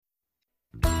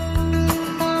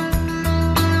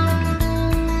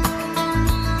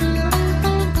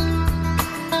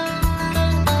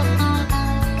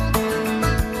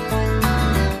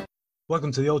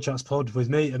Welcome to the Old Chats Pod with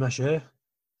me, Amesh here.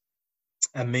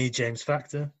 And me, James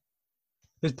Factor.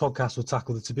 This podcast will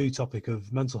tackle the taboo topic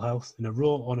of mental health in a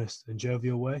raw, honest and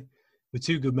jovial way, with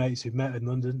two good mates who've met in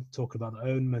London talking about their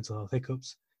own mental health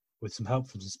hiccups, with some help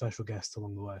from some special guests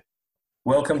along the way.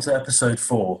 Welcome to episode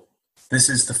 4. This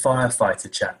is the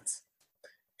Firefighter Chat.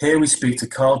 Here we speak to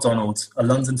Carl Donald, a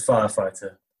London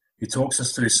firefighter, who talks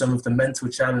us through some of the mental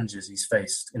challenges he's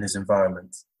faced in his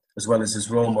environment, as well as his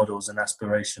role models and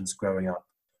aspirations growing up.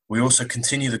 We also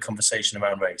continue the conversation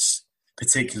around race,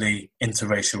 particularly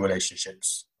interracial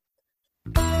relationships.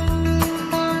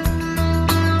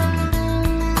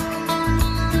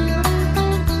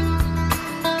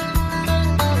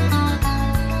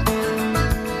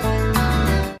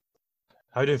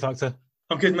 How you doing, Factor?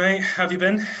 I'm good, mate. How have you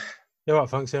been? Yeah, right,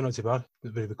 thanks. Yeah, not too bad.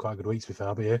 It's been quite a good week, to be fair.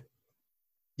 How about you?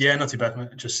 Yeah, not too bad,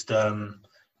 mate. Just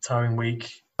tiring week.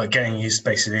 But getting used,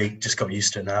 basically, just got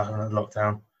used to it now.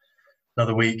 Lockdown.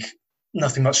 Another week.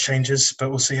 Nothing much changes, but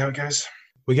we'll see how it goes.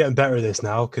 We're getting better at this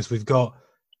now because we've got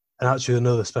actually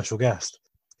another special guest.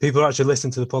 People are actually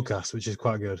listening to the podcast, which is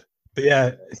quite good. But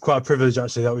yeah, it's quite a privilege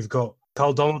actually that we've got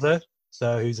Carl Donald here.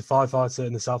 So he's a firefighter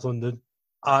in the South London.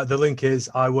 The link is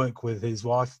I work with his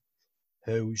wife,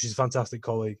 who she's a fantastic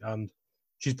colleague, and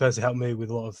she's personally helped me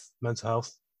with a lot of mental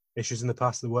health issues in the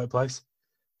past in the workplace.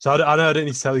 So I know I didn't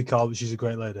need to tell you, Carl, but she's a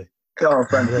great lady. Oh,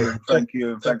 thank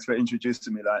you. Thanks for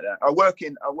introducing me like that. I work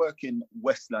in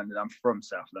West London. I'm from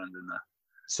South London now.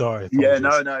 Sorry. Apologies.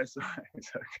 Yeah, no, it's all right.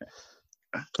 It's okay.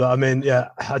 But I mean, yeah,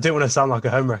 I didn't want to sound like a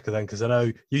homewrecker then, because I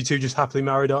know you two just happily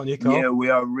married, aren't you, Carl? Yeah, we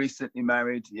are recently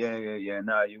married. Yeah.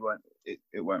 No, you won't. It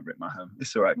won't rip my home.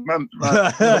 It's all right. My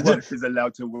wife is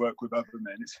allowed to work with other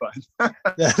men. It's fine.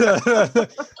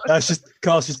 That's just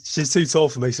Carl. She's too tall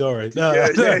for me. Sorry. No.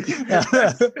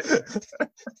 Yeah.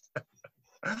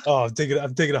 Oh, I'm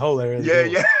digging a hole there.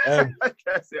 Yeah.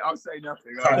 That's it. I'll say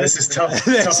nothing. This is tough for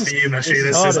you, Meshy.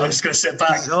 I'm just going to sit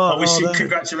back. I wish you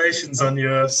congratulations on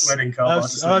your wedding, Carl.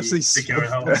 I'm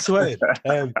sweating.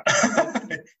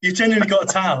 You've genuinely got a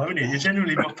towel, haven't you? You're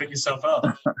genuinely mopping yourself up.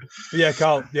 Yeah,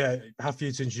 Carl. Yeah, have for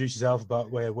you to introduce yourself about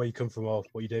where you come from or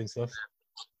what you do and stuff.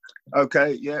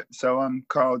 Okay. Yeah. So I'm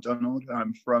Carl Donald.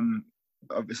 I'm from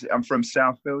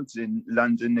Southfields in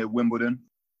London near Wimbledon.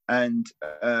 And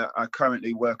I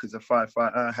currently work as a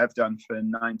firefighter. I have done for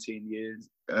 19 years.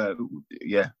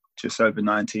 Just over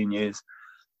 19 years.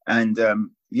 And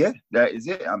that is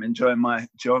it. I'm enjoying my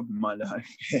job and my life.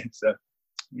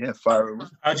 Fire away.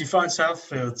 How did you find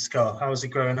Southfields, Carl? How was it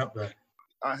growing up there?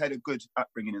 I had a good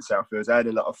upbringing in Southfields. I had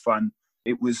a lot of fun.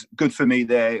 It was good for me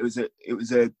there. It was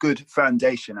a good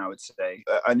foundation, I would say.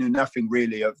 I knew nothing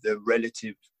really of the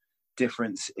relative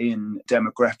difference in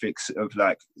demographics of,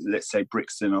 like, let's say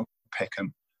Brixton or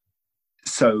Peckham.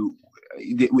 So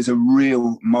it was a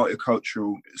real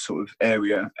multicultural sort of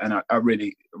area, and I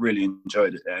really, really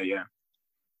enjoyed it there. Yeah.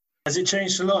 Has it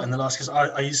changed a lot in the last? Because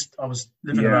I was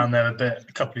living around there a bit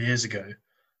a couple of years ago.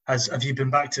 Have you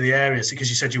been back to the area? Because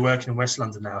you said you're working in West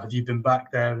London now. Have you been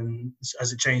back there, and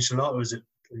has it changed a lot, or is it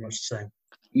pretty much the same?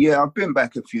 Yeah, I've been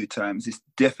back a few times. It's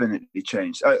definitely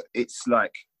changed. It's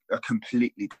like a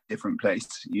completely different place.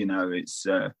 You know, it's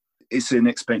an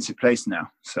expensive place now.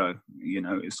 So, you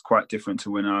know, it's quite different to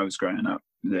when I was growing up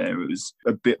there. It was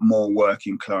a bit more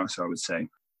working class, I would say.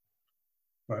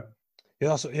 Right.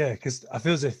 Yeah, because I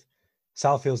feel as if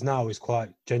Southfields now is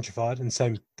quite gentrified, and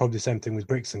probably the same thing with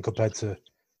Brixton compared to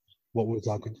what it was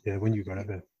like when you were growing up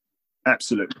there.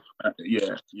 Absolutely.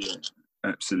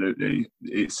 Absolutely.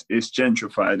 It's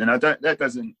gentrified, and I don't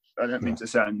mean to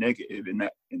sound negative in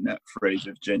that phrase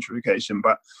of gentrification,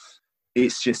 but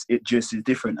it just is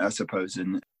different, I suppose.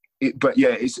 To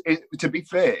be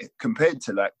fair, compared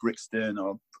to like Brixton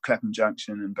or Clapham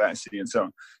Junction and Battersea and so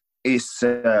on, it's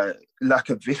like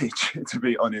a village, to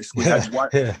be honest. We had one,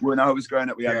 when I was growing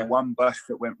up, we had one bus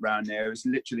that went round there. It was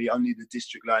literally only the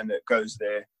district line that goes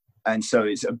there, and so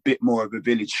it's a bit more of a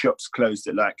village. Shops closed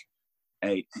at like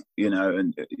 8,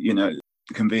 and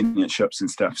convenience shops and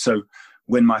stuff. So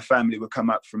when my family would come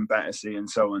up from Battersea and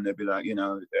so on, they'd be like, at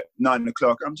 9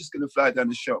 o'clock, I'm just going to fly down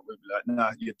the shop. We'd be like,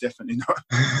 no, you're definitely not.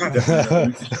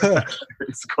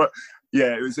 It's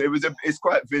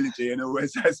quite villagey, and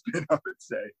always has been, I would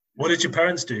say. What did your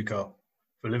parents do, Carl,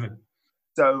 for a living?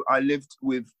 So I lived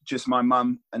with just my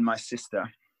mum and my sister.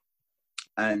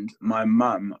 And my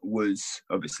mum was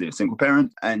obviously a single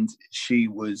parent, and she'd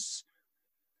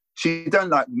done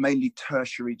like mainly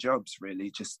tertiary jobs,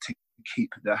 really, just to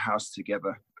keep the house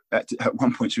together. At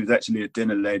one point, she was actually a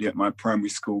dinner lady at my primary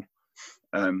school.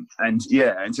 And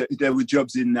so there were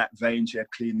jobs in that vein. She had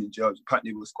cleaning jobs.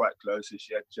 Putney was quite close, so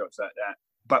she had jobs like that.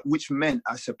 But which meant,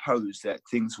 I suppose, that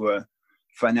things were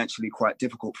financially quite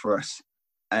difficult for us.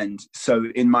 And so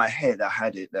in my head, I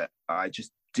had it that I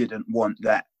just didn't want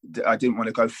that. I didn't want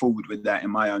to go forward with that in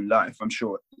my own life. I'm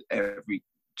sure every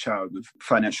child with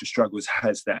financial struggles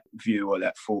has that view or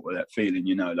that thought or that feeling,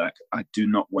 you know, like, I do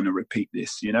not want to repeat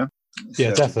this, you know? Yeah,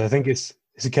 So, definitely. I think it's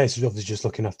a case of obviously just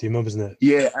looking after your mum, isn't it?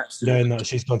 yeah, absolutely. Knowing that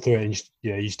she's gone through it and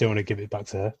you still want to give it back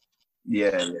to her.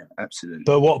 Yeah, absolutely.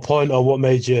 But at what point or what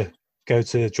made you go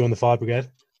to join the Fire Brigade?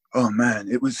 Oh man,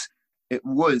 it was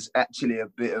actually a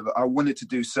bit of, I wanted to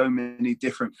do so many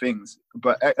different things,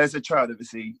 but as a child,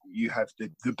 obviously, you have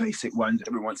the basic ones.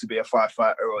 Everyone wants to be a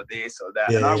firefighter or this or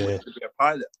that, and I wanted to be a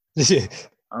pilot.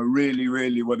 I really,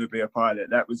 really want to be a pilot.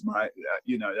 That was my,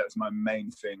 that was my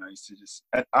main thing. I used to just,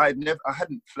 I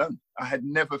hadn't flown. I had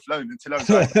never flown until I was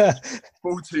like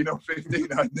 14 or 15.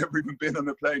 I'd never even been on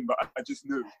a plane, but I just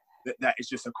knew that is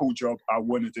just a cool job. I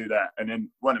want to do that. And then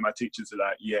one of my teachers were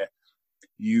like, yeah,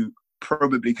 you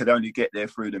probably could only get there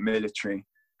through the military.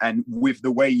 And with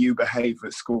the way you behave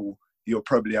at school, you'll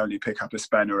probably only pick up a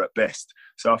spanner at best.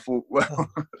 So I thought,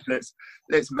 well, let's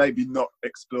maybe not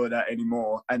explore that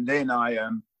anymore. And then I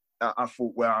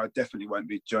thought, well, I definitely won't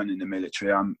be joining the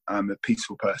military. I'm a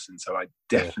peaceful person, so I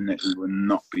definitely will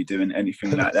not be doing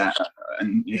anything like that.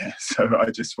 And yeah, so I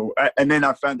just thought, and then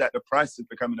I found out the price of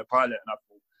becoming a pilot, and I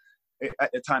thought,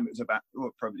 at the time it was about,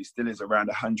 probably still is around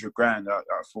 $100,000. I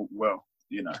thought, well,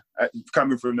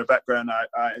 coming from the background,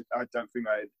 I don't think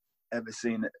I had ever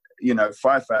seen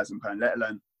 £5,000, let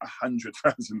alone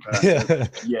 £100,000. Yeah.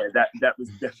 So, yeah, that was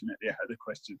definitely out of the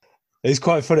question. It's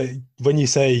quite funny when you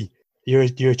say you're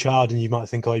a child and you might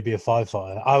think, you'd be a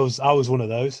firefighter. I was one of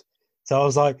those. So I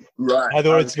was like, right, either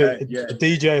wanted to be a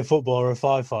DJ, a footballer, or a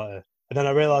firefighter. And then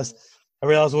I realised I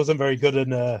wasn't very good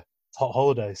in hot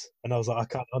holidays, and I was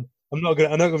like, I'm not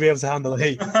gonna be able to handle the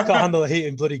heat. I can't handle the heat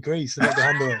in bloody Greece. I'm not gonna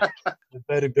handle it in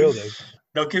burning building.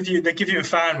 They give you a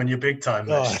fan when you're big time.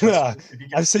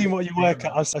 I've seen what you work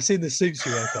at. I've seen the suits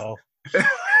you work at.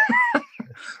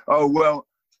 Oh well,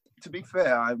 to be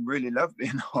fair, I really love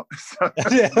being hot. So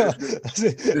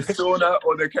the sauna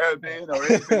or the Caribbean or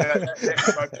anything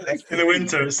like that. In the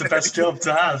winter, it's the best job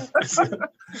to have.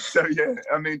 So yeah,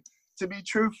 I mean, to be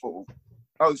truthful.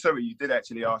 Oh, sorry, you did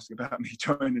actually ask about me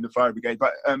joining the Fire Brigade,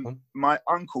 but my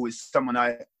uncle is someone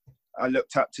I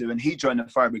looked up to, and he joined the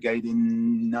Fire Brigade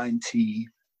in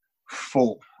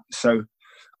 '94. So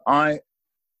I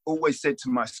always said to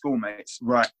my schoolmates,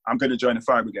 right, I'm going to join the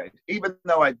Fire Brigade. Even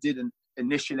though I didn't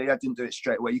initially, I didn't do it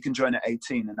straight away. You can join at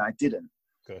 18, and I didn't.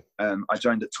 Okay. I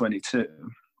joined at 22.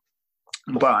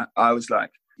 But I was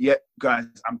like, yeah, guys,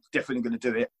 I'm definitely going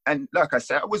to do it. And like I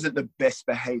said, I wasn't the best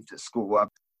behaved at school.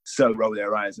 So roll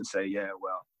their eyes and say, yeah,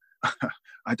 well,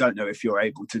 I don't know if you're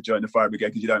able to join the Fire Brigade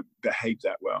because you don't behave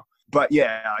that well. But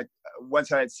yeah,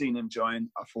 once I had seen him join,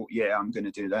 I thought, yeah, I'm going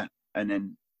to do that. And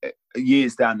then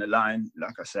years down the line,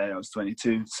 like I said, I was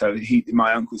 22. So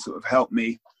my uncle sort of helped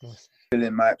me fill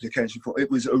in my application for it.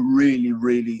 Was a really,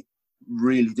 really,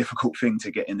 really difficult thing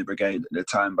to get in the brigade at the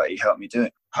time, but he helped me do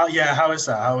it. How is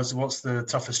that? What's the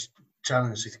toughest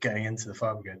challenge to getting into the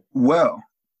Fire Brigade? Well,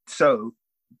 so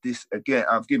this again,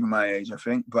 I've given my age, I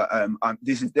think, but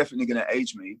this is definitely going to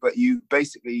age me. But you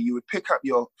would pick up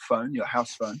your phone, your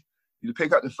house phone. You'd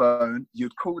pick up the phone.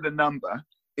 You'd call the number.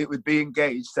 It would be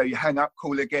engaged. So you hang up,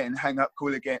 call again,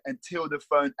 until the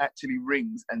phone actually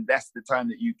rings, and that's the time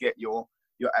that you get your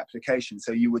application.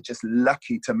 So you were just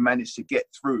lucky to manage to get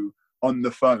through on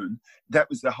the phone. That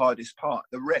was the hardest part.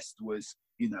 The rest was,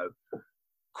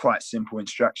 quite simple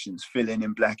instructions. Fill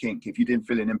in black ink. If you didn't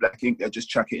fill in black ink, they'll just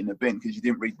chuck it in the bin because you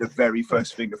didn't read the very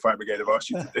first thing the Fire Brigade have asked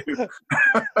you to do.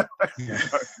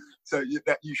 So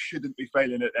you shouldn't be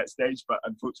failing at that stage, but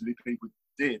unfortunately people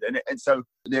did. And so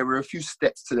there were a few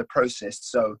steps to the process.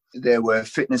 So there were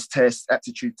fitness tests,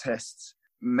 aptitude tests,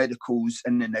 medicals,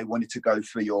 and then they wanted to go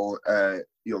for your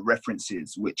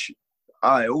references, which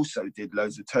I also did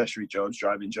loads of tertiary jobs,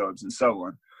 driving jobs and so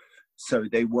on. So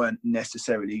they weren't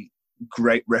necessarily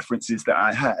great references that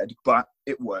I had, but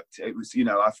it worked. It was,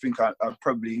 I think I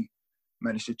probably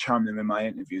managed to charm them in my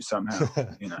interview somehow.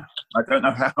 I don't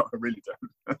know how. I really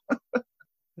don't.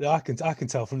 Yeah, I can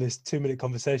tell from this 2-minute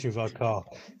conversation with our car.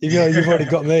 You've already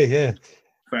got me. Yeah.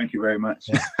 Thank you very much.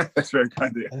 Yeah. That's very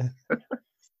kind of you.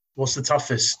 What's the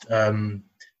toughest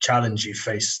challenge you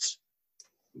faced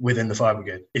within the Fire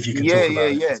Brigade? If you can talk about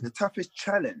it. Yeah. The toughest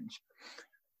challenge.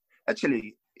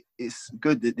 Actually, it's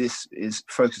good that this is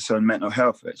focused on mental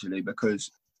health, actually,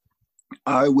 because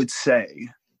I would say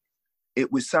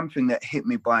it was something that hit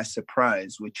me by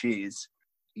surprise, which is,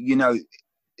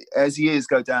 as years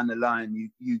go down the line,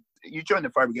 you join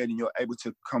the Fire Brigade and you're able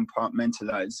to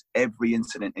compartmentalize every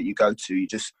incident that you go to. You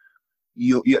just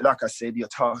you're like I said, you're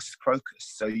task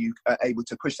focused, so you are able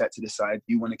to push that to the side.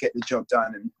 You want to get the job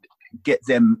done and get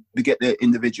the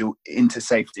individual into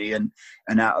safety and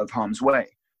out of harm's way.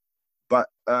 But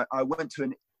I went to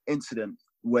an incident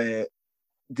where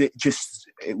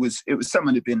it was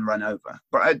someone who'd been run over.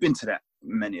 But I'd been to that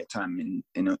many a time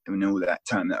in all that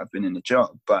time that I've been in the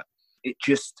job. But it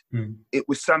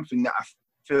was something that I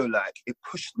feel like it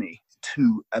pushed me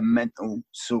to a mental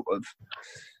sort of.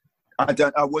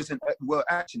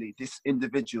 Actually, this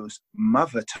individual's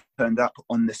mother turned up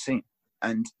on the scene,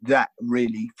 and that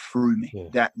really threw me.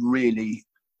 Yeah.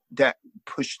 That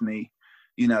pushed me,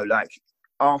 like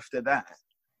after that,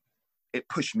 it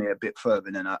pushed me a bit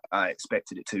further than I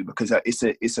expected it to, because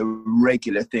it's a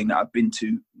regular thing that I've been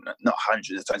to, not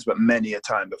hundreds of times, but many a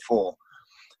time before.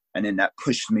 And then that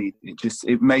pushed me,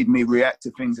 it made me react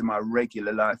to things in my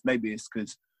regular life. Maybe it's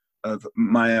because of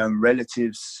my own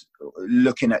relatives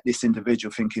looking at this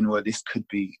individual thinking, well, this could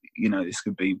be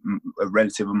a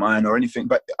relative of mine or anything.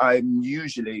 But I'm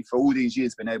usually, for all these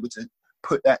years, been able to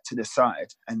put that to the side.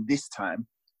 And this time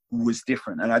was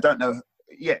different. And I don't know,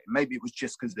 maybe it was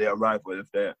just because the arrival of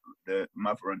the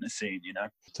mother on the scene,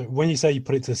 So when you say you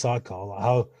put it to the side, Carl,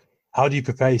 like how do you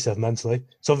prepare yourself mentally?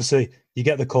 So obviously you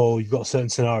get the call, you've got a certain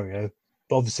scenario,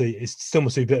 but obviously it still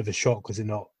must be a bit of a shock, was it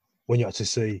not, when you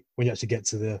actually get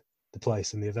to the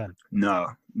place and the event? No,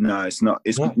 it's not.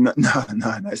 It's no,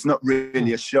 it's not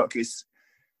really a shock. It's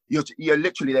you're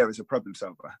literally there as a problem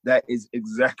solver. That is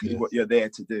exactly what you're there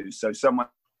to do. So someone's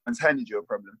handed you a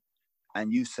problem,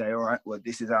 and you say, all right, well,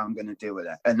 this is how I'm going to deal with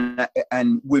that.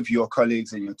 And with your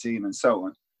colleagues and your team and so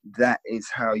on, that is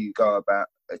how you go about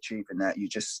achieving that. You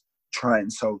just try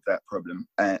and solve that problem.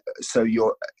 So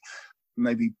you're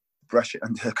maybe brush it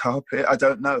under the carpet. I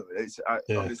don't know.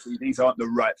 Obviously, these aren't the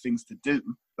right things to do,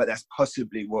 but that's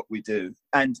possibly what we do.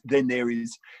 And then there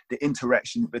is the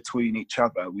interaction between each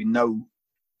other. We know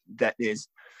that there's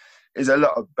a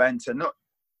lot of banter, not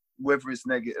whether it's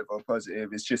negative or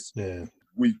positive. It's just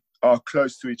we are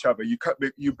close to each other.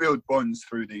 You build bonds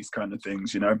through these kind of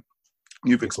things,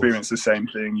 You've experienced the same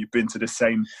thing. You've been to the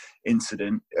same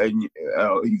incident, and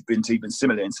you've been to even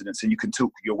similar incidents, and you can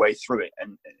talk your way through it.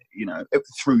 And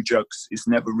through jokes, it's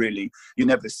never really, you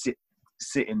never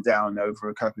sitting down over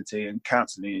a cup of tea and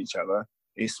counselling each other.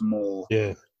 It's more,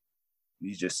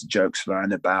 you just jokes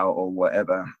flying about or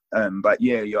whatever. But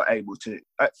you're able to.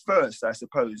 At first, I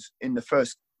suppose, in the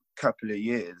first couple of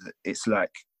years, it's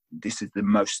like this is the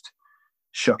most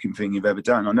shocking thing you've ever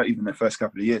done, or not even the first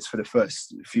couple of years, for the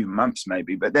first few months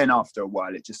maybe, but then after a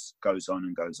while it just goes on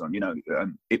and goes on.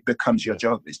 It becomes your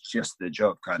job. It's just the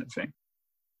job kind of thing.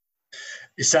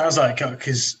 It sounds like,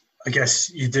 because I guess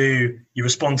you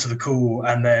respond to the call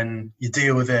and then you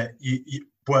deal with it. You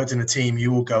worked in a team,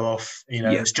 you all go off,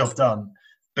 it's job done.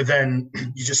 But then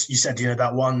you said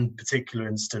that one particular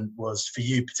incident was, for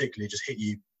you particularly, just hit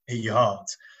you hard.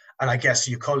 And I guess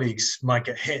your colleagues might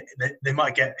get hit. They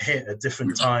might get hit at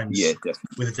different times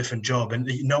with a different job, and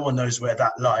no one knows where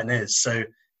that line is. So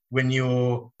when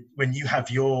you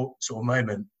have your sort of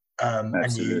moment,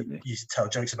 and you tell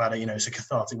jokes about it, it's a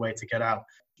cathartic way to get out.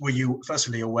 Were you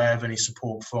firstly aware of any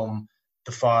support from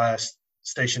the fire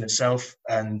station itself,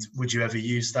 and would you ever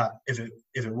use that if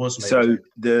it was made? So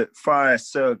the fire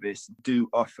service do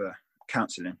offer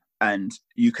counselling. And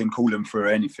you can call them for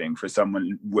anything, for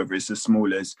someone, whether it's as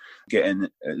small as getting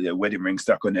a wedding ring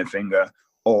stuck on their finger,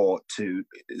 or to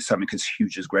something as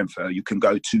huge as Grenfell. You can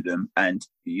go to them and,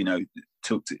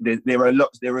 talk to. There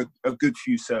are a good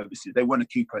few services. They want to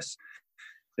keep us.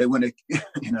 They want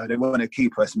to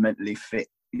keep us mentally fit.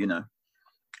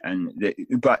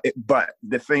 But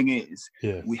the thing is,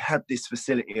 we have this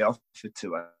facility offered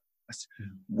to us.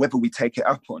 Whether we take it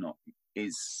up or not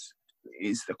is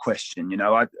the question.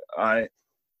 I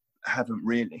haven't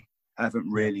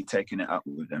really taken it up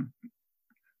with them,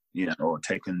 or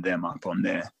taken them up on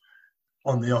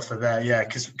the offer there.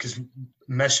 Because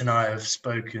Mesh and I have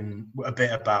spoken a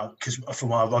bit about, because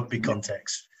from our rugby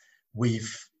context, we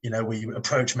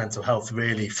approach mental health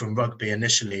really from rugby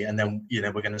initially, and then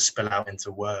we're going to spill out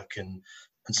into work and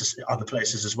just other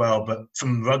places as well. But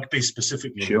from rugby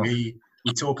specifically, we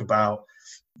talk about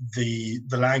the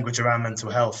language around mental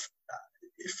health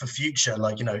for future,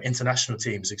 international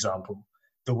teams, example,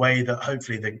 the way that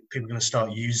hopefully people are going to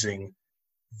start using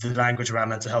the language around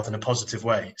mental health in a positive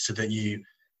way, so that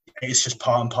it's just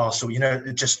part and parcel,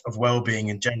 just of well-being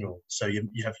in general. So you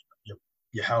have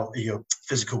your health, your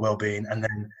physical well-being, and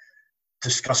then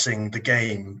discussing the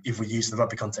game, if we use the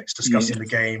rugby context, discussing the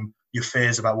game, your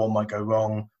fears about what might go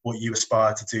wrong, what you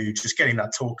aspire to do, just getting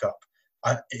that talk up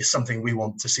is something we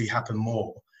want to see happen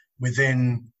more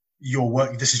within your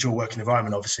work. This is your working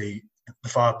environment, obviously. the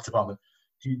fire department.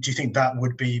 Do you think that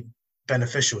would be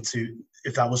beneficial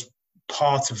if that was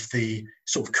part of the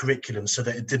sort of curriculum, so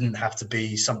that it didn't have to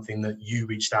be something that you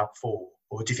reached out for?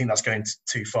 Or do you think that's going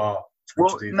too far?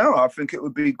 Well, no, I think it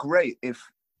would be great if,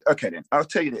 okay then, I'll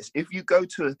tell you this. If you go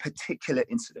to a particular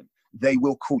incident, they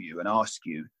will call you and ask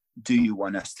you, do you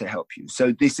want us to help you?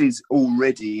 So this is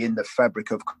already in the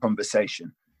fabric of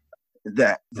conversation,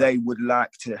 that they would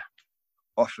like to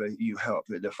offer you help.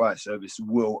 The fire service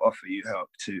will offer you help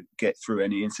to get through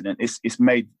any incident. It's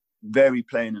made very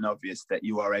plain and obvious that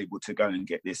you are able to go and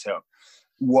get this help.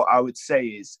 What I would say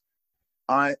is,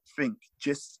 I think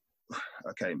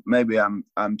maybe I'm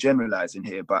generalizing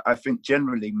here, but I think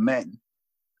generally men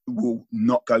will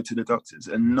not go to the doctors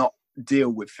and not deal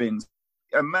with things.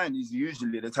 A man is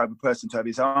usually the type of person to have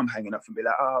his arm hanging up and be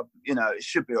like, oh, it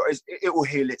should be, or it will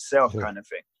heal itself, kind of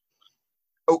thing.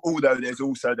 Although there's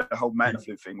also the whole man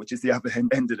flu thing, which is the other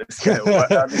end of the scale.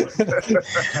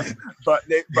 But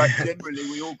generally,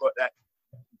 we all got that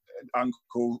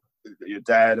uncle, your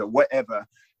dad, or whatever,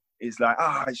 is like,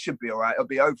 it should be all right. I'll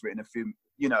be over it in a few,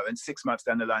 and 6 months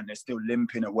down the line, they're still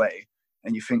limping away.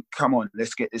 And you think, come on,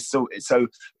 let's get this sorted. So,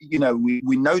 we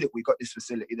know that we've got this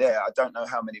facility there. I don't know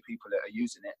how many people that are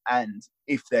using it. And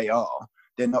if they are,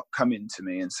 they're not coming to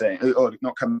me and saying, or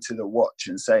not coming to the watch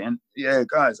and saying, yeah,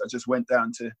 guys, I just went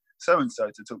down to so-and-so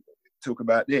to talk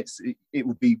about this. It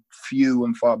would be few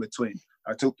and far between.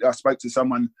 I spoke to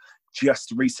someone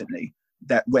just recently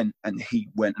that went and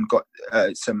got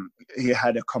he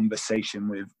had a conversation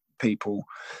with people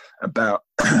about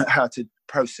how to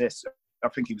process. I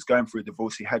think he was going through a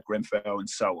divorce. He had Grenfell and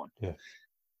so on. Yeah.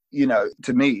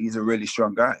 To me, he's a really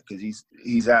strong guy because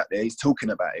he's out there. He's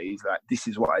talking about it. He's like, this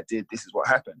is what I did. This is what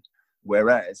happened.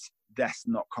 Whereas that's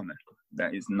not common.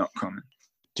 That is not common.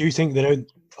 Do you think they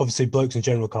don't, obviously blokes in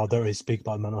general, Carl, don't really speak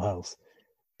about mental health,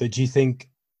 but do you think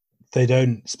they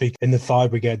don't speak in the fire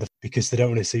brigade because they don't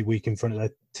want to see weak in front of their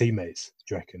teammates,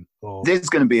 do you reckon? Or... There's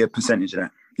going to be a percentage of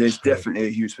that. There's definitely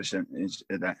a huge percentage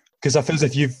of that. Because I feel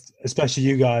as if especially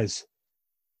you guys,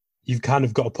 you've kind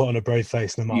of got to put on a brave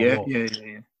face no matter what. Yeah.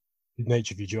 The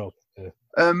nature of your job.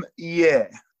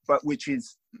 But which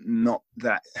is not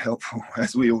that helpful,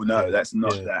 as we all know. That's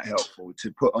not that helpful.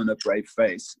 To put on a brave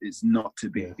face is not to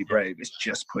be brave. It's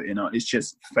just putting on. It's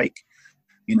just fake.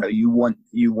 You want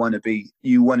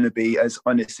to be as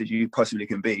honest as you possibly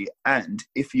can be. And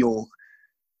if you're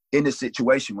in a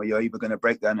situation where you're either going to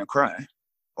break down and cry,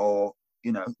 or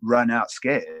run out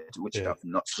scared, which I've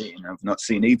not seen. I've not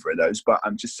seen either of those. But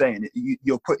I'm just saying,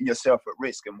 you're putting yourself at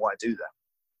risk, and why do that?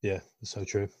 Yeah, that's so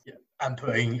true. Yeah,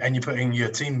 and you're putting your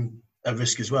team at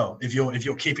risk as well. If you're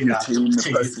keeping your that team,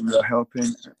 the person you're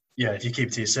helping. Yeah, if you keep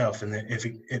it to yourself, and if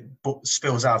it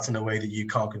spills out in a way that you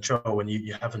can't control, and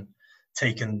you haven't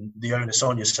taken the onus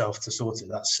on yourself to sort it,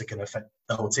 that's going to affect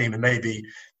the whole team. And maybe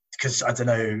because I don't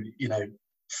know,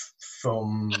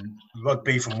 from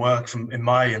rugby, from work, in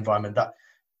my environment,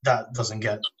 that doesn't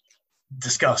get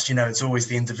discussed. It's always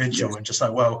the individual, and just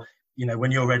like, well,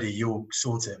 when you're ready, you'll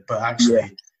sort it. But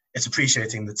actually, it's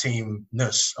appreciating the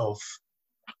teamness of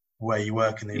where you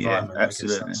work in the environment.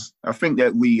 Absolutely. I think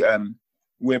that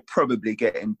we're probably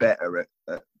getting better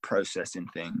at processing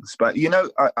things. But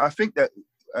I think that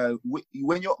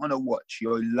when you're on a watch,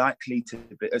 you're likely to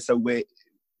be. So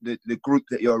the group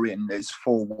that you're in, there's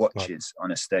 4 watches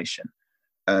on a station.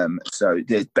 So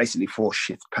there's basically 4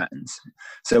 shift patterns.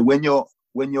 So when you're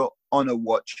on a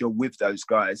watch, you're with those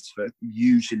guys for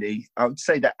usually, I would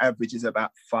say that average is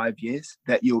about 5 years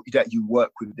that you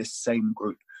work with this same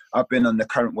group. I've been on the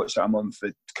current watch that I'm on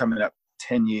for coming up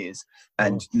 10 years,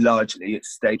 and largely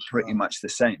it's stayed pretty much the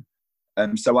same.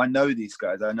 So I know these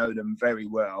guys. I know them very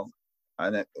well.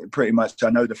 And pretty much, I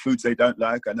know the foods they don't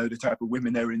like. I know the type of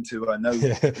women they're into. I know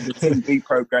the TV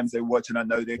programs they watch, and I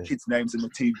know their kids' names and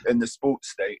the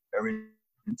sports they are into.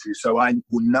 So I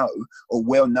will know, or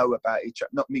will know about each other.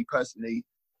 Not me personally.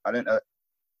 I don't know.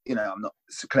 I'm not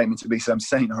claiming to be some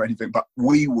saint or anything, but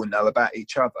we will know about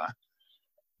each other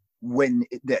when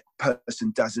that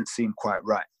person doesn't seem quite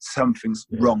right. Something's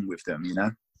wrong with them.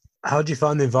 How do you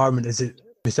find the environment? Is it?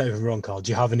 Is that wrong, Carl?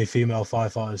 Do you have any female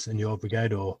firefighters in your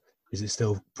brigade, or is it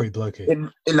still pretty blokey? In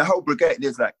the whole brigade,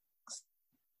 there's like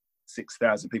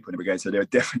 6,000 people in the brigade, so there are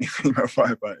definitely female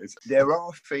firefighters. There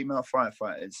are female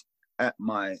firefighters at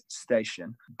my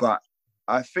station, but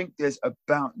I think there's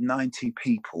about 90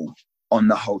 people on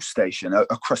the whole station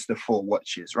across the 4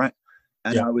 watches, right?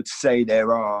 And I would say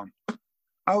there are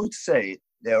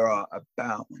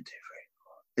about,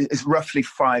 it's roughly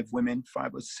 5 women,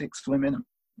 5 or 6 women. I'm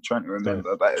trying to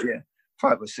remember, but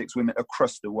 5 or 6 women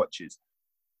across the watches.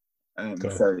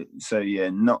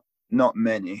 Not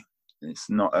many. It's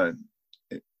not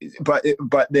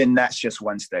but then that's just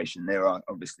one station. There are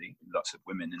obviously lots of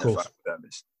women in the fire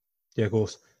service. Yeah, of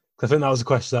course. I think that was a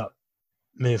question that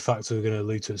me and Factor were going to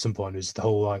allude to at some point, is the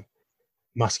whole like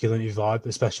masculinity vibe,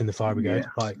 especially in the fire brigade.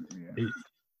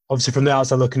 Obviously from the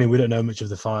outside looking in, we don't know much of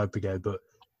the fire brigade, but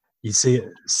you see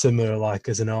it similar like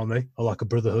as an army or like a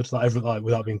brotherhood, like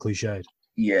without being cliched.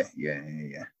 Yeah.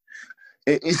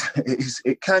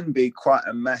 It can be quite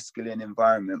a masculine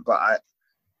environment, but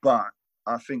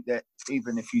I think that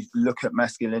even if you look at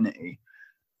masculinity,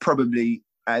 probably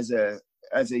as a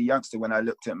youngster, when I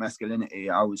looked at masculinity,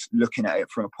 I was looking at it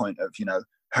from a point of, you know,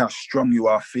 how strong you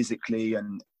are physically,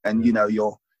 and you know,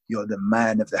 you're the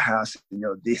man of the house, and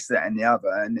you're this, that, and the other,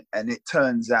 and it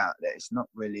turns out that it's not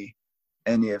really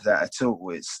any of that at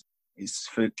all. It's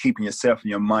for keeping yourself and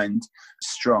your mind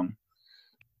strong,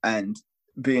 and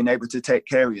being able to take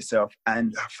care of yourself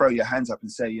and throw your hands up and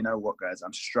say, you know what, guys,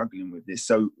 I'm struggling with this.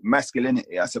 So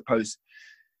masculinity, I suppose,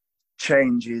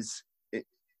 changes.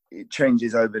 It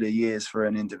changes over the years for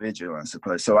an individual, I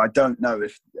suppose. So I don't know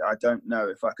if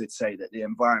I could say that the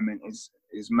environment is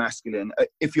masculine.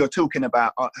 If you're talking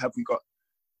about, have we got,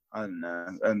 I don't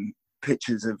know,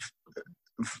 pictures of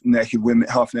naked women,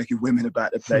 half naked women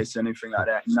about the place, anything like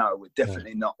that? No, we're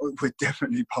definitely not. We're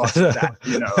definitely past that.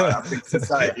 You know, I think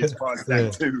society is past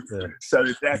that too. Yeah. So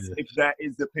if that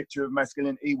is the picture of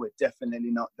masculinity, we're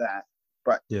definitely not that.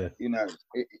 But you know,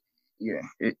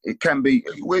 it can be.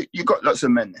 You got lots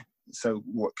of men there. So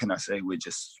what can I say? We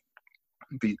just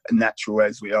be natural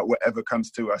as we are. Whatever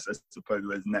comes to us, I suppose,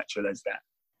 we're as natural as that.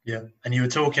 Yeah, and you were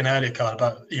talking earlier, Carl,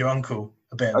 about your uncle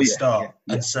a bit at the start,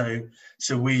 and so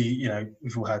we, you know,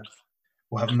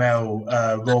 we'll have male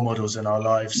role models in our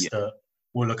lives that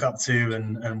we'll look up to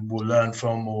and we'll learn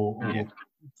from, or we'll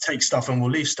take stuff and we'll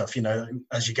leave stuff. You know,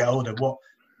 as you get older,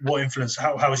 what influence?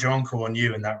 How was your uncle on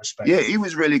you in that respect? Yeah, he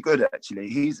was really good actually.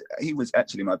 He was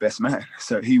actually my best man.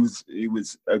 So he was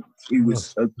a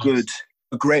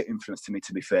great influence to me.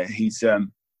 To be fair, he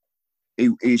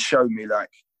showed me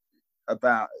like,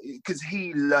 about, because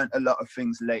he learned a lot of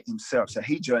things late himself. So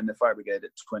he joined the fire brigade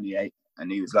at 28,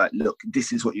 and he was like, look,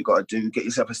 this is what you got to do: get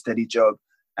yourself a steady job,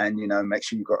 and you know, make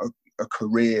sure you got a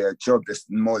career, a job that's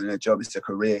more than a job, it's a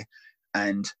career,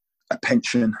 and a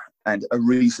pension, and a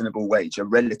reasonable wage, a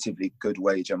relatively good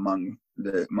wage among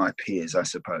my peers, I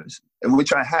suppose,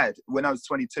 which I had when I was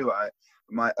 22.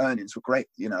 My earnings were great,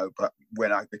 you know, but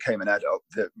when I became an adult,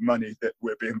 the money that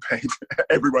we're being paid,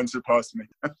 everyone surpassed me.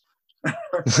 But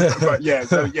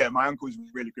my uncle was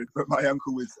really good. But my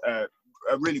uncle was a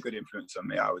really good influence on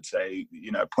me, I would say,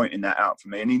 you know, pointing that out for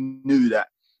me. And he knew that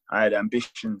I had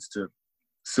ambitions to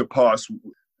surpass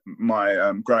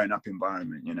my growing up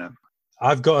environment, you know.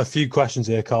 I've got a few questions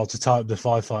here, Carl, to type the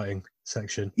firefighting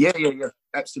section. Yeah,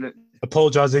 absolutely.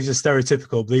 Apologise, these are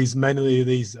stereotypical. Many of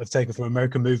these I've taken from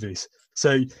American movies.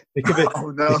 So it could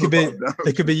be,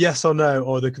 they could be yes or no,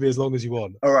 or they could be as long as you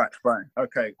want. All right, fine.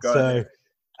 Okay, go ahead.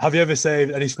 Have you ever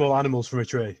saved any small animals from a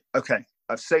tree? Okay,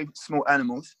 I've saved small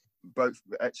animals, both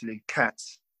actually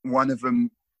cats. One of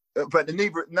them, but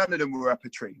none of them were up a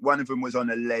tree. One of them was on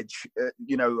a ledge,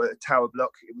 you know, a tower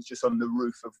block. It was just on the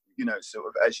roof of, you know, sort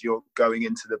of as you're going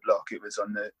into the block, it was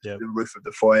on the roof of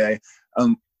the foyer.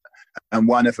 And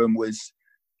one of them was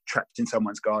trapped in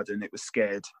someone's garden. It was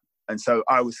scared. And so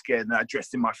I was scared, and I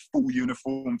dressed in my full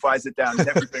uniform, visor down and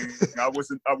everything. I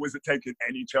wasn't taking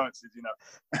any chances, you know.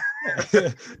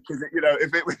 Because, you know,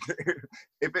 if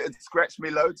it had scratched me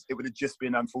loads, it would have just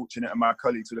been unfortunate, and my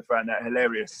colleagues would have found that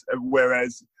hilarious.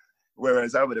 Whereas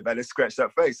I would have had a scratched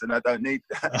up face, and I don't need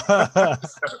that.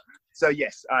 So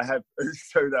yes, I have.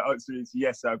 So the answer is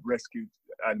yes, I've rescued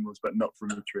animals, but not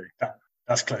from a tree.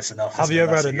 That's close enough. Have you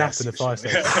ever had a nap in a fire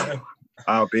station?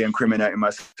 I'll be incriminating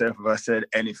myself if I said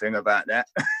anything about that.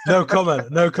 No comment.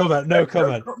 No comment. We'll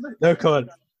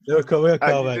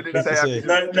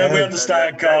we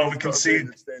understand, Carl. We can see.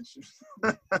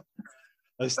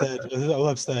 I've stayed.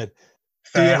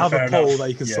 Do you have a pole that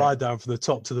you can slide down from the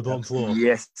top to the bottom floor?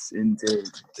 Yes, indeed.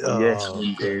 Yes,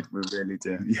 indeed. We really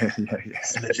do. Yeah.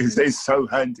 It's so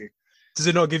handy. Does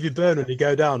it not give you burn when you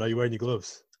go down? Or are you wearing your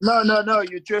gloves? No.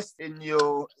 You're dressed in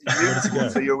your uniform,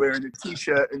 so you're wearing a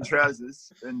t-shirt and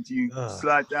trousers, and you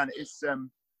slide down. It's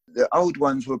the old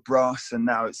ones were brass, and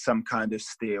now it's some kind of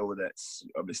steel that's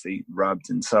obviously rubbed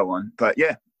and so on. But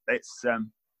yeah, it's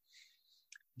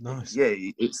nice. Yeah,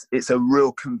 it's a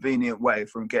real convenient way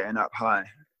from getting up high.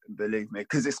 Believe me,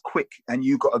 because it's quick, and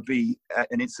you got to be at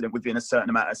an incident within a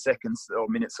certain amount of seconds or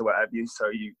minutes or what have you.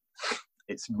 So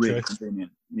it's really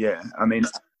convenient. Yeah, I mean,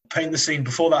 paint the scene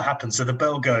before that happens. So the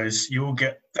bell goes, you all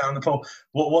get down the pole.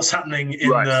 What's happening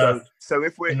in so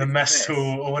if we're in the mess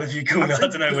hall or whatever you call it? I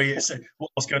don't know where you say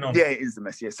what's going on. Yeah, it is the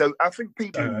mess. Yeah. So I think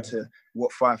people into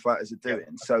what firefighters are doing.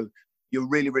 Yeah. So you're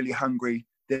really, really hungry.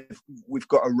 We've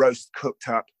got a roast cooked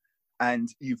up, and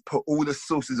you've put all the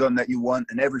sauces on that you want,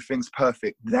 and everything's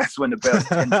perfect. That's when the bells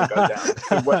tend to go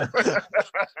down.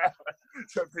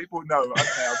 So people know,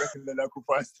 okay, I reckon the local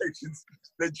fire stations,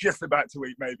 they're just about to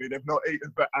eat maybe. They've not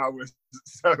eaten for hours.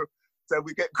 So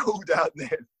we get called out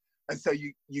there. And so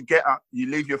you get up, you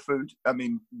leave your food. I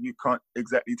mean, you can't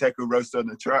exactly take a roast on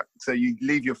the truck. So you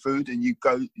leave your food and you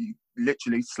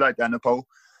literally slide down the pole,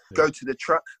 go to the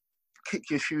truck, kick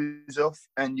your shoes off,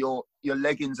 and your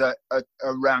leggings are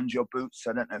around your boots.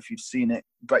 I don't know if you've seen it,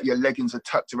 but your leggings are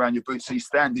tucked around your boots. So you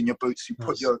stand in your boots, you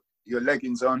put your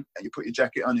leggings on, and you put your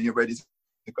jacket on, and you're ready to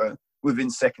go within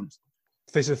seconds.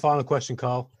 This is the final question,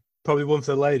 Carl. Probably one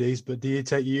for the ladies, but do you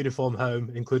take your uniform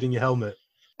home, including your helmet?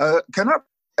 Can I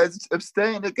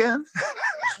abstain again?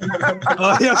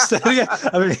 Oh, yeah, abstain again.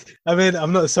 I mean,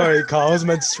 I'm not sorry, Carl. I was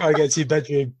meant to try and get to your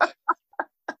bedroom.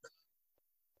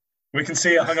 We can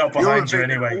see it hung up behind you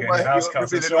anyway. I'm joking.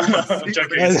 This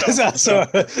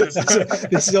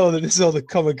is all the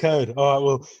common code. All right,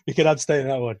 well, we can abstain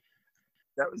that one.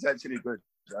 That was actually good.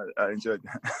 I enjoyed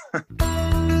that.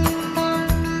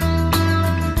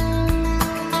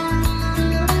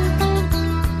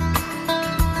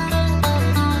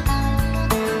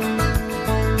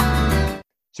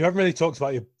 So you haven't really talked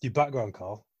about your background,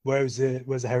 Carl. Where's the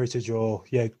heritage or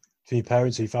from your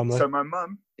parents or your family? So my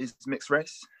mum is mixed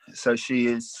race. So she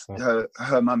is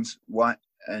her mum's white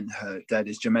and her dad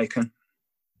is Jamaican.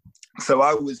 So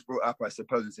I was brought up, I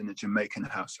suppose, in a Jamaican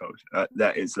household.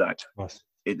 That is like nice.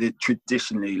 It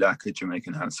traditionally like a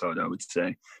Jamaican household, I would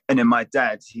say. And then my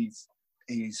dad, he's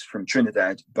from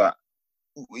Trinidad, but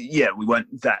we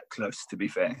weren't that close, to be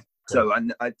fair. So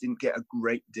I didn't get a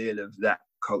great deal of that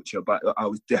culture, but I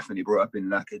was definitely brought up in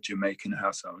like a Jamaican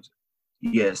household.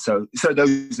 Yeah, so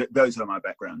those are my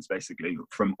backgrounds basically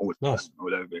from all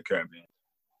over the Caribbean.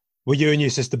 Were you and your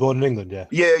sister born in England? Yeah.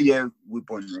 Yeah, we're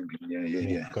born in England.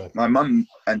 Yeah. Okay. My mum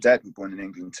and dad were born in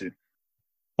England too.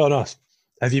 Oh, nice.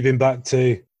 Have you been back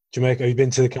to Jamaica? Have you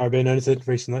been to the Caribbean or anything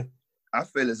recently? I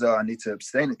feel as though I need to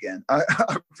abstain again. I've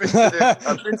been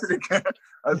to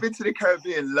the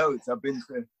Caribbean loads. I've been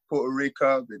to Puerto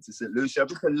Rico, I've been to St. Lucia, I've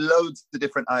been to loads of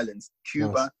different islands.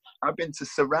 Cuba. Nice. I've been to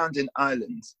surrounding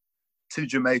islands to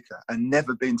Jamaica and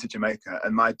never been to Jamaica.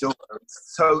 And my daughter is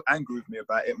so angry with me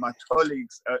about it. My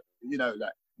colleagues,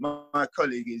 my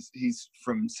colleague he's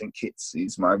from St. Kitts.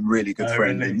 He's my really good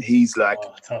friend. Really? And he's like,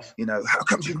 tough. How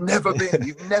come you've never been?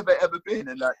 You've never ever been.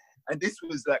 And this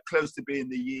was like close to being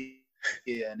the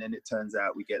year, and then it turns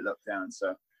out we get locked down.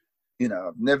 So,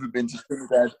 I've never been to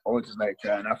Trinidad or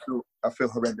Jamaica, and I feel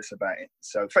horrendous about it.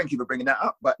 So thank you for bringing that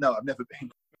up. But no, I've never been.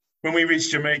 When we reach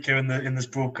Jamaica in this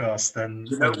broadcast, then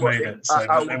we've made it. So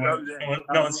I will go there.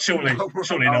 No, surely not.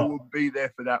 I will be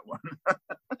there for that one.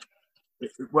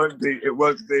 It won't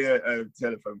be a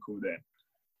telephone call there.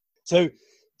 So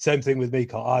same thing with me,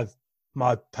 Carl.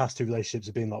 My past two relationships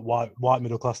have been like white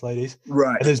middle class ladies,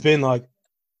 right? And there's been like,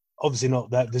 obviously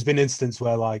not that. There's been instances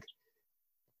where like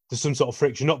there's some sort of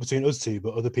friction, not between us two,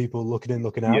 but other people looking in,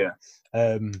 looking out. Yeah.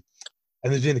 And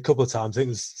there's been a couple of times. I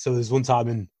think there's one time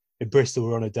in Bristol,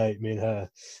 we're on a date, me and her,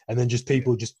 and then just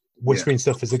people just whispering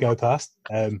stuff as they go past.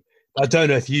 I don't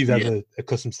know if you've ever a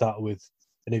custom starter with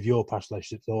any of your past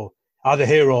relationships, or either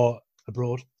here or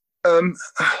abroad.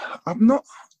 I've not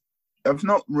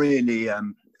really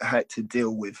had to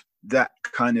deal with that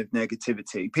kind of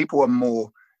negativity. People are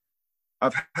more.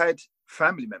 I've had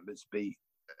family members be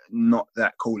not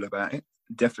that cool about it.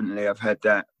 Definitely, I've had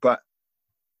that, but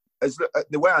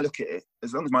the way I look at it,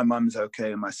 as long as my mum's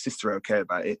okay and my sister are okay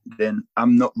about it, then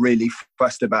I'm not really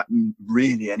fussed about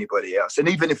really anybody else. And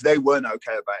even if they weren't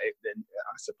okay about it, then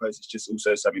I suppose it's just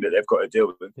also something that they've got to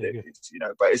deal with. But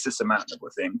it's just a manageable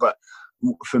thing. But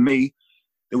for me,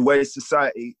 the way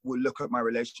society will look at my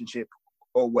relationship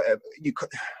or whatever,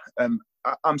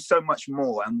 I'm so much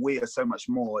more, and we are so much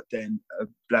more than a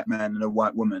black man and a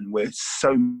white woman. We're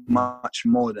so much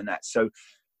more than that. So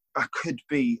I could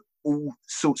be all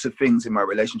sorts of things in my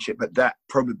relationship, but that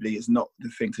probably is not the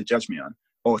thing to judge me on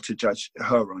or to judge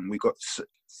her on. We got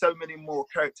so many more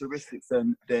characteristics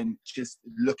than just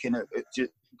looking at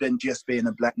than just being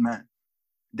a black man.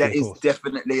 That is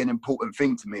definitely an important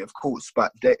thing to me, of course,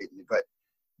 but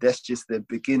that's just the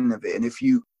beginning of it. And if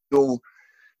you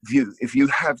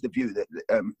have the view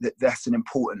that that's an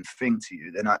important thing to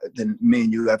you, then me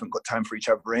and you haven't got time for each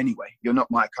other anyway. You're not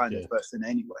my kind of person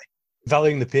anyway.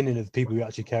 Valuing the opinion of the people you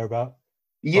actually care about.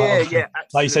 Yeah, Like, yeah,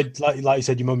 like you absolutely. said, like you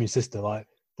said, your mum and your sister. Like,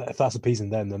 if that's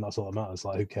appeasing them, then that's all that matters.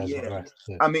 Like, who cares about the Yeah, rest?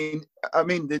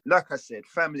 Yeah. like I said,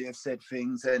 family have said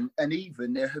things, and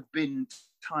even there have been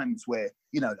times where,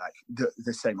 you know, like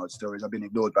the same old stories. I've been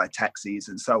ignored by taxis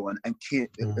and so on, and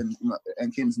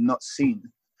Kim's not seen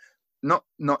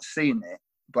it,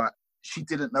 but she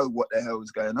didn't know what the hell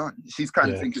was going on. She's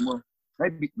kind of thinking, well,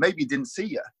 maybe he didn't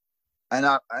see her,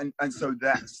 and so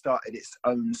that started its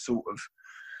own sort of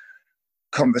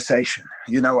conversation,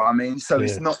 you know what I mean? So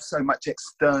it's not so much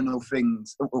external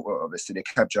things. Well, obviously the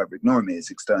cab driver ignoring me is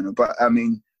external, but I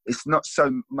mean, it's not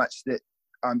so much that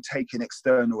I'm taking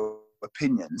external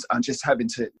opinions. I'm just having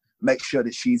to make sure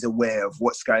that she's aware of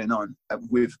what's going on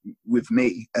with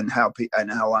me and how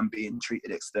I'm being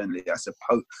treated externally, I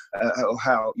suppose, or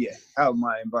how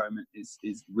my environment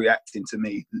is reacting to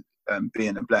me,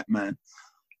 being a black man,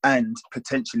 and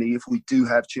potentially if we do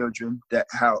have children, that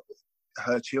how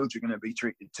her children are going to be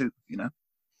treated too, you know.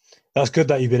 That's good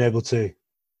that you've been able to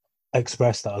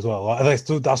express that as well. I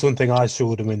think that's one thing I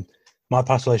struggled with in my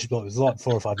past relationship. It was like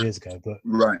 4 or 5 years ago, but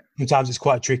sometimes it's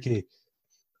quite tricky.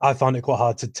 I find it quite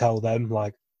hard to tell them,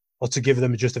 like, or to give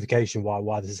them a justification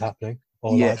why this is happening,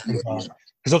 or because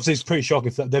obviously it's pretty shocking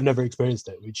if they've never experienced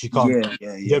it, which you can't.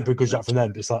 You don't begrudge that from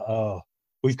them. But it's like, oh,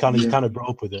 we've kind of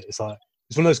brought up with it. It's like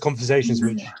it's one of those conversations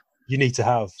which you need to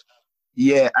have.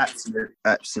 Yeah,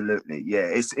 absolutely.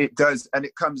 Yeah, it does, and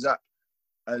it comes up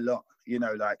a lot. You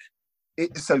know, like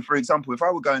so. For example, if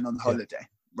I were going on holiday,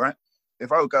 right?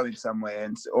 If I were going somewhere,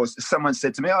 or someone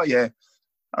said to me, "Oh yeah,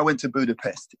 I went to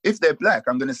Budapest." If they're black,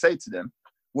 I'm going to say to them,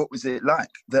 "What was it like?"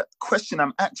 The question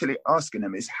I'm actually asking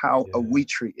them is, "How are we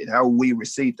treated? How are we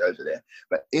received over there?"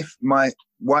 But if my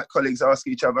white colleagues ask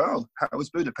each other, "Oh, how was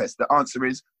Budapest?" the answer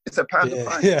is, "It's a pound of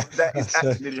pint." Yeah, That is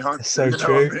actually the answer. So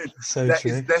true. I mean? So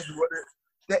true.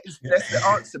 That's the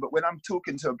answer. But when I'm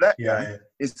talking to a black guy,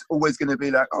 it's always going to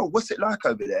be like, "Oh, what's it like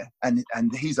over there?" And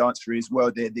his answer is,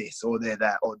 "Well, they're this or they're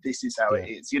that, or this is how it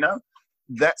is." You know,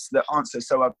 that's the answer.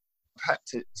 So I've had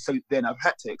to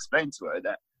explain to her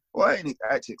that. Well, I ain't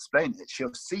had to explain it.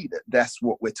 She'll see that that's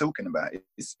what we're talking about.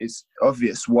 It's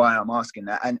obvious why I'm asking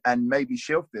that, and maybe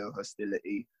she'll feel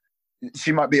hostility.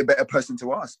 She might be a better person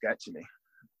to ask, actually,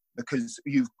 because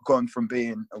you've gone from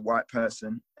being a white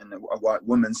person and a white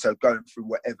woman, so going through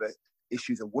whatever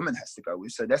issues a woman has to go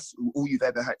with. So that's all you've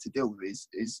ever had to deal with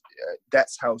is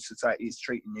that's how society is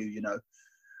treating you, you know,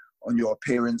 on your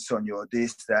appearance, on your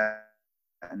this, that,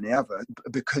 and the other,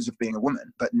 because of being a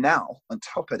woman. But now, on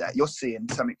top of that, you're seeing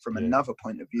something from another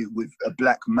point of view with a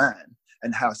black man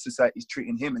and how society's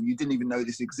treating him, and you didn't even know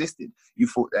this existed. You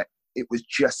thought that it was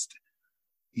just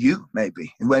you,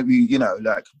 maybe, you know,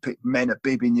 like men are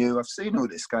bibbing you. I've seen all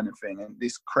this kind of thing and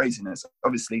this craziness.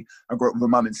 Obviously, I grew up with a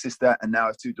mum and sister, and now I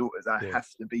have 2 daughters. I have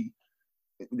to be.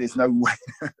 There's no way,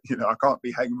 you know, I can't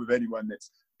be hanging with anyone that's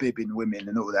bibbing women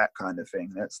and all that kind of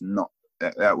thing. That's not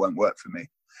that won't work for me.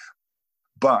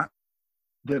 But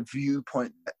the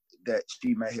viewpoint that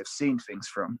she may have seen things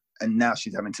from, and now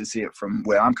she's having to see it from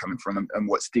where I'm coming from,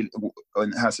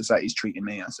 and how society's treating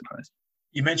me, I suppose.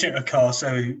 You mentioned a car,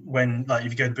 so when, like,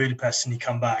 if you go to Budapest and you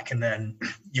come back, and then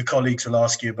your colleagues will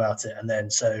ask you about it, and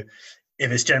then so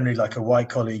if it's generally like a white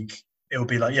colleague, it will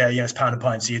be like, it's pound a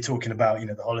pint. So you're talking about, you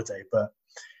know, the holiday. But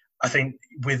I think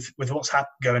with what's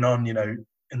going on, you know,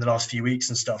 in the last few weeks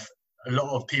and stuff, a lot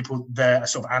of people there are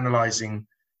sort of analysing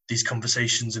these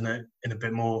conversations in a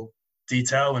bit more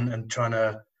detail and trying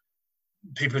to,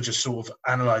 people are just sort of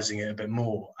analysing it a bit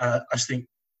more. I just think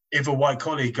if a white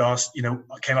colleague asked, you know,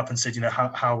 came up and said, you know,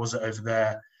 how was it over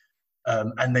there?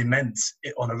 And they meant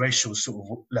it on a racial sort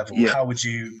of level, how would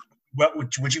you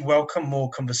welcome more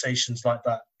conversations like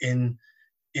that in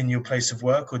your place of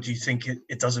work? Or do you think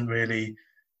it doesn't really,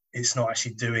 it's not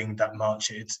actually doing that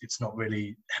much? It's not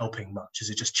really helping much. Is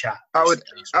it just chat? I would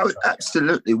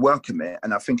absolutely welcome it,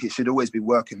 and I think it should always be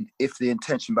welcomed if the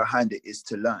intention behind it is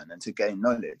to learn and to gain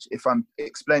knowledge. If I'm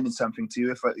explaining something to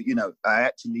you,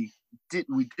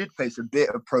 we did face a bit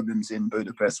of problems in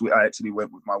Budapest. I actually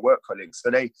went with my work colleagues, so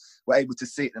they were able to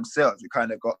see it themselves. We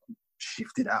kind of got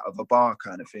shifted out of a bar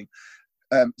kind of thing.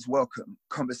 It's welcome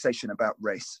conversation about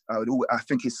race. I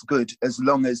think it's good as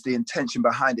long as the intention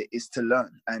behind it is to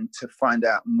learn and to find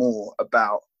out more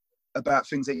about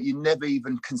things that you never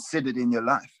even considered in your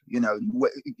life.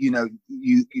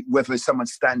 Whether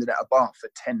someone's standing at a bar for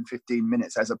 10, 15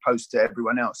 minutes as opposed to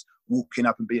everyone else walking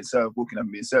up and being served.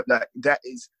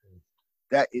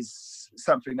 That is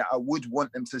something that I would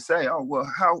want them to say. Oh, well,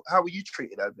 how are you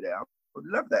treated over there? I would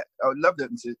love that. I would love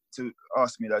them to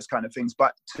ask me those kind of things,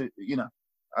 but to, you know,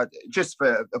 just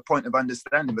for a point of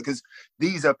understanding, because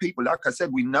these are people, like I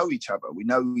said, we know each other. We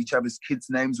know each other's kids'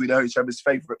 names. We know each other's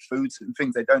favourite foods and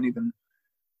things they don't even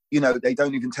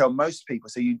tell most people.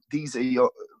 So these are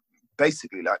your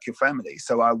basically like your family.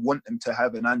 So I want them to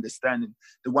have an understanding.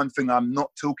 The one thing I'm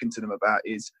not talking to them about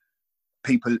is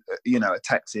people,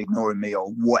 attacks, ignoring me,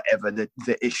 or whatever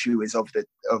the issue is of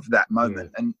that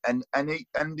moment. And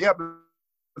the other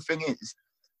thing is,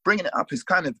 bringing it up is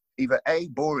kind of either A,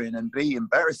 boring, and B,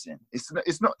 embarrassing.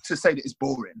 It's not to say that it's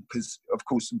boring, because of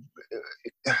course,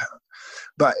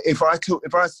 but if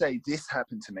I say this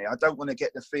happened to me, I don't want to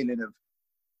get the feeling of,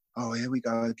 oh, here we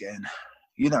go again.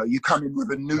 You come in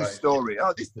with a new story.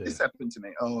 Oh, this happened to me.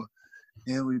 Oh,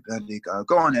 here we bloody go.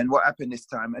 Go on then. What happened this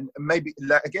time? And maybe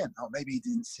again, maybe he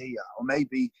didn't see her, or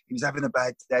maybe he was having a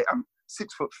bad day. I'm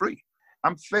 6'3".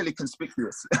 I'm fairly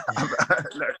conspicuous.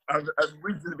 I'm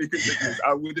reasonably conspicuous.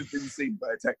 I would have been seen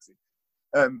by a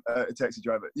taxi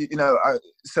driver.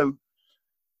 So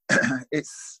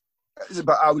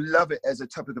but I would love it as a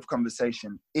topic of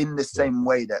conversation, in the same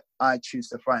way that I choose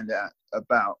to find out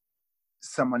about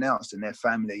someone else and their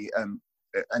family and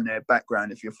their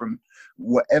background. If you're from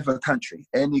whatever country,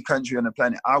 any country on the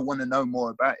planet, I want to know more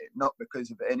about it, not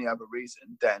because of any other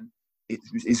reason than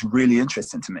it's really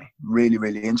interesting to me, really,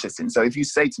 really interesting. So if you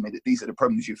say to me that these are the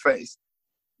problems you face,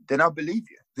 then I'll believe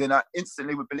you. Then I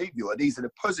instantly would believe you. Or these are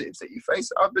the positives that you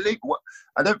face, I believe.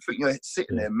 I don't think you're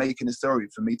sitting there making a story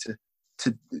for me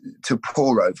to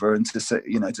pour over and to say,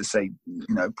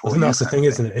 pour. I think that's the thing,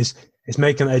 isn't it? It's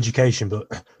making education, but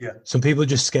some people are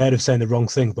just scared of saying the wrong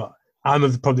thing. But I'm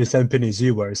of probably the same opinion as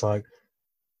you, where it's like,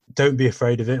 don't be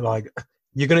afraid of it. Like,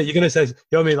 you're gonna say, you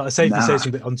know what I mean? Like, say if you say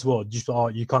something untoward, just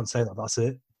you can't say that. That's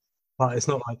it. Like, it's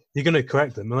not like you're gonna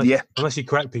correct them. Unless you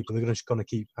correct people, they're gonna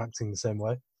keep acting the same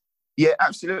way. Yeah,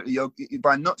 absolutely.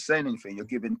 By not saying anything, you're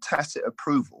giving tacit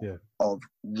approval of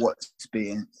what's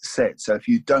being said. So if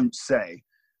you don't say,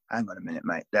 "Hang on a minute,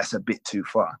 mate, that's a bit too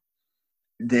far,"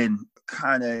 then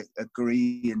kind of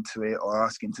agreeing to it, or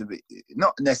asking to be,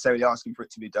 not necessarily asking for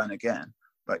it to be done again,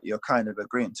 but you're kind of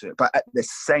agreeing to it. But at the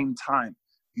same time,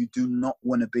 you do not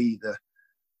want to be the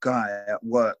guy at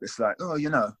work that's like, oh,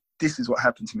 this is what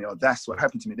happened to me, or that's what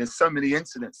happened to me. There's so many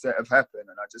incidents that have happened,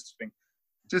 and I just think,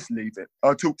 just leave it.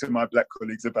 I'll talk to my black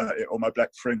colleagues about it, or my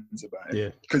black friends about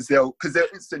it, because they'll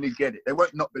instantly get it. They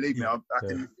won't not believe me. I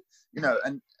can,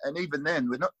 and even then,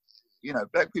 we're not,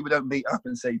 black people don't meet up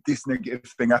and say, this negative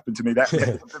thing happened to me. That's not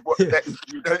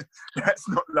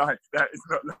life. That is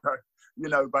not life.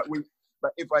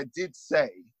 But if I did say,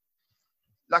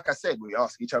 like I said, we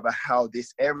ask each other how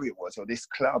this area was, or this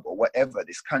club, or whatever,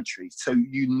 this country, so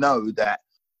that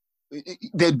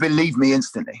they'd believe me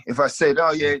instantly. If I said,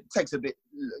 oh yeah, it takes a bit,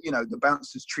 the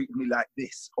bouncers treated me like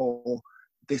this, or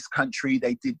this country,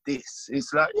 they did this.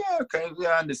 It's like, yeah, okay,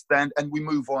 I understand. And we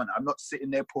move on. I'm not sitting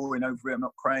there pouring over it. I'm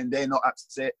not crying. They're not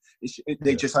upset.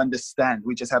 They just understand.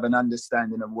 We just have an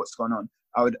understanding of what's going on.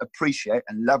 I would appreciate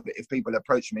and love it if people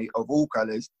approach me of all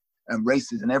colours and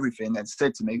races and everything and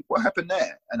said to me, what happened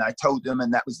there? And I told them,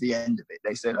 and that was the end of it.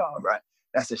 They said, oh, right,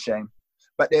 that's a shame.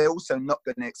 But they're also not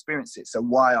going to experience it. So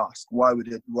why ask? Why would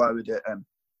a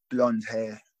blonde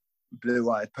hair,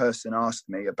 blue-eyed person ask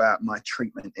me about my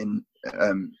treatment in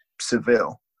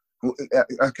Seville?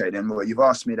 Okay, then, well, you've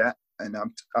asked me that, and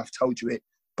I've told you it,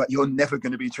 but you're never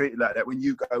going to be treated like that. When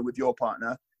you go with your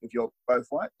partner, if you're both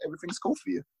white, everything's cool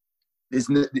for you. It's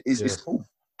cool,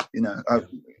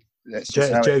 That's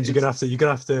just James, you're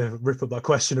gonna have to rip up that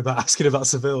question about asking about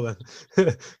Seville then.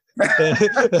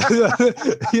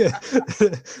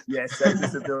 Yes, that's a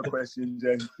Seville question,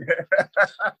 James.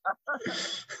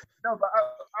 No, but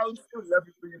I would still love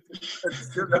it for you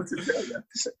to tell you.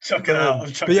 Chuck it out.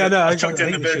 I've chucked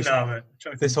it in the bin now, mate.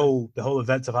 The whole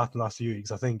event that happened last few weeks,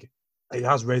 I think it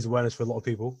has raised awareness for a lot of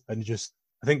people, and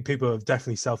I think people are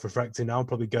definitely self-reflecting now,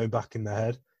 probably going back in their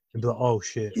head and be like, oh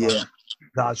shit, that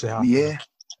actually happened.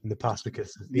 In the past,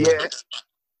 because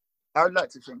I would like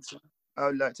to think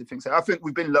so. I think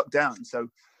we've been locked down, so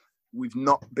we've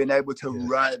not been able to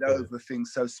ride over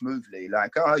things so smoothly.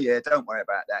 Like, oh yeah, don't worry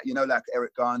about that. Like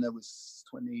Eric Garner was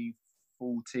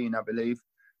 2014, I believe.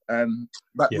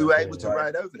 But we were able to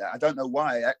ride over that. I don't know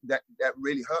why. That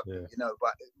really hurt me,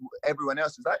 But everyone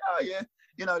else was like, oh yeah,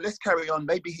 let's carry on.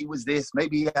 Maybe he was this.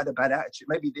 Maybe he had a bad attitude.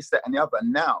 Maybe this, that, and the other.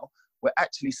 And now we're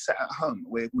actually sat at home.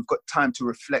 We've got time to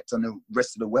reflect on the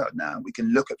rest of the world now. We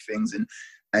can look at things and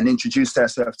introduce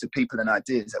ourselves to people and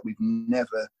ideas that we've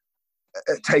never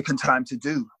taken time to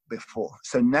do before.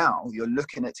 So now you're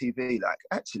looking at TV like,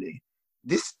 actually,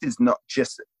 this is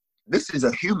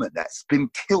a human that's been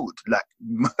killed, like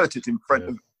murdered in front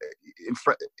of,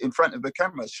 in front of the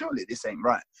camera. Surely this ain't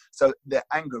right. So the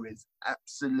anger is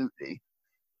absolutely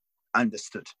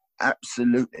understood.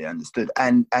 Absolutely understood.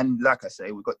 And like I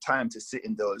say, we've got time to sit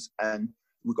indoors and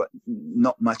we've got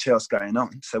not much else going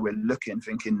on. So we're looking,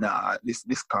 thinking, nah, this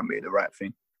can't be the right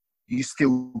thing. You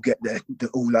still get the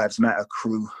All Lives Matter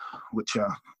crew, which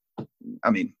are, I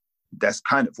mean, that's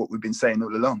kind of what we've been saying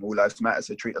all along. All lives matter,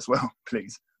 so treat us well,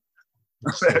 please.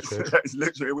 That's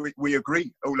literally, we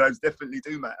agree. All lives definitely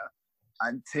do matter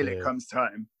until it comes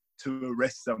time to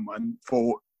arrest someone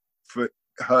for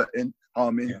hurting,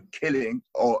 harming, killing,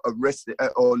 or arresting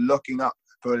or locking up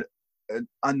for an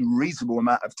unreasonable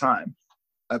amount of time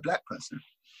a black person.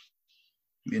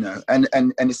 You know, and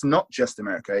it's not just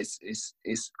America.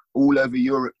 It's all over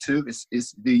Europe too.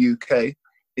 It's the UK.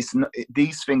 It's not,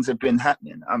 these things have been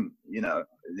happening. You know,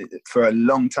 for a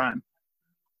long time.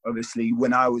 Obviously,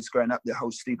 when I was growing up, the whole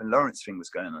Stephen Lawrence thing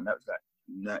was going on. That was like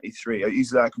 93.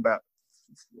 He's like about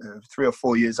 3 or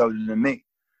 4 years older than me.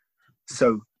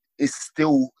 So it's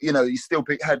still, you know, you still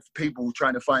had people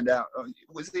trying to find out,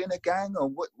 was he in a gang or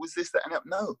what was this, that, and that?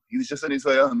 No, he was just on his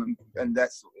way home, and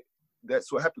that's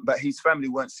what happened. But his family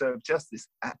weren't served justice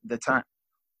at the time.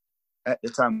 At the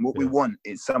time, what we want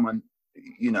is someone,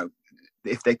 you know,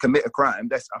 if they commit a crime,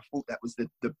 I thought that was the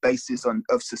basis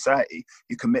of society.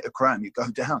 You commit a crime, you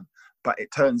go down. But it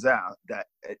turns out that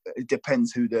it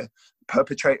depends who the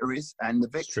perpetrator is and the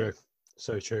victim. It's true.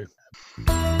 So true.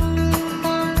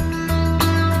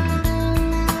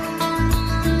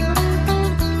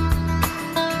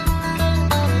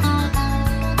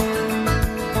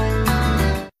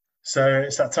 So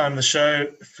it's that time of the show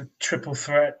for Triple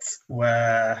Threat,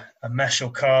 where Mesh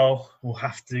or Carl will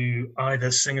have to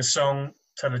either sing a song,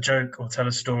 tell a joke, or tell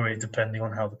a story, depending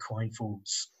on how the coin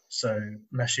falls. So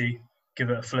Meshy, give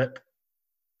it a flip.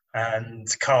 And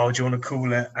Carl, do you want to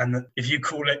call it? And if you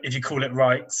call it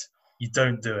right, you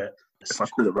don't do it. If I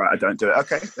call it right, I don't do it.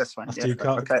 Okay, that's fine. After you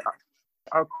cut. Okay,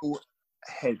 I'll call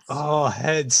heads. Oh,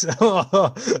 heads.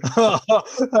 Oh,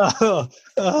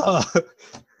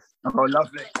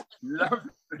 lovely.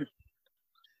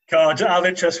 Carl, out of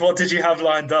interest, what did you have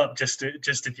lined up? Just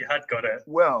if you had got it.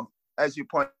 Well, as you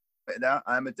pointed out,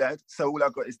 I am a dad, so all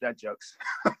I've got is dad jokes.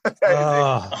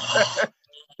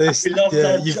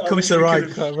 You've come to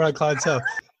the right clientele.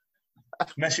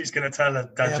 Meshy's going to tell a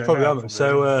dad joke. Probably haven't.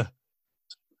 So, I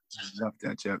love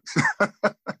dad jokes.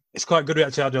 It's quite good we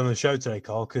actually had you on the show today,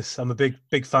 Carl, because I'm a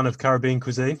big fan of Caribbean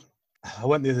cuisine. I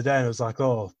went the other day and I was like,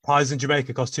 pies in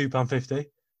Jamaica cost £2.50.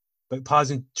 But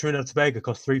pies in Trinidad and Tobago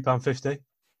cost £3.50.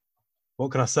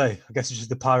 What can I say? I guess it's just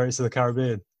the Pirates of the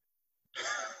Caribbean.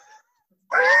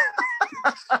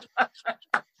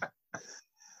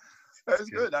 That's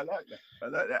good. I like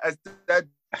that. As dad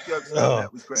jokes,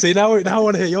 that was great. See, now I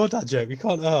want to hear your dad joke. We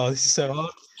can't. Oh, this is so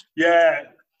hard. Yeah,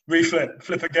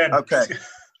 flip again. Okay,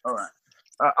 all right.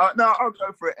 No, I'll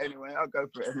go for it anyway.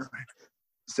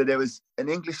 So there was an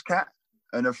English cat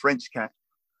and a French cat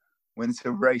went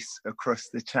to race across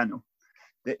the channel.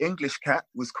 The English cat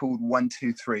was called 1,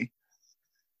 2, 3.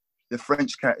 The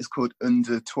French cat is called Un,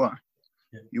 deux, trois.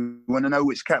 Yeah. You want to know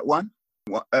which cat won?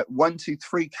 1, 2,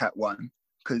 3 cat won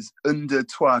because Un, deux,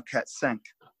 trois cat sank.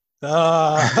 See,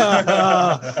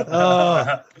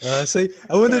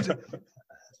 I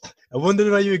wondered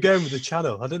where you were going with the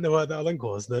channel. I didn't know where that link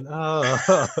was. Then,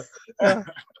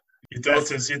 Your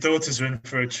daughters are in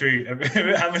for a treat.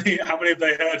 How many have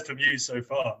they heard from you so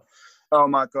far? Oh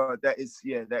my God, that is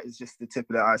just the tip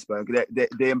of the iceberg.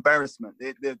 The embarrassment.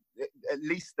 At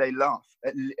least they laugh.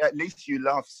 At least you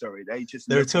laugh. Sorry,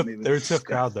 they're a tough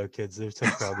crowd though, kids. They're a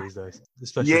tough crowd these days.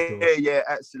 Especially yeah,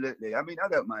 absolutely. I mean, I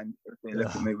don't mind if they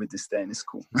look at me with disdain. It's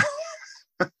cool.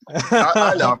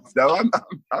 I laugh though.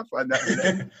 I find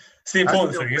that. It's the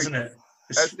important thing, isn't it?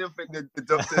 I still think the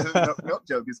Doctor Who knock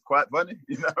joke is quite funny,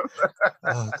 you know.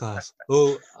 Oh, class.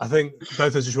 Well, I think both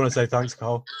of us just want to say thanks,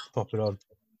 Carl, for popping on.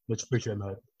 Much appreciated,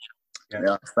 mate.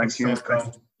 Yeah, thank you.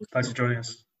 Carl. Thanks for joining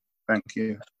us. Thank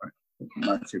you.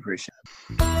 Much appreciated.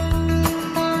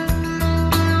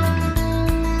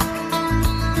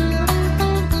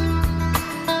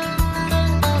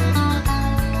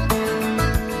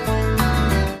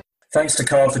 Thanks to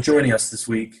Carl for joining us this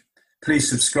week. Please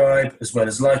subscribe as well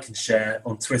as like and share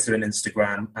on Twitter and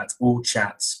Instagram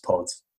 @AllChatsPod.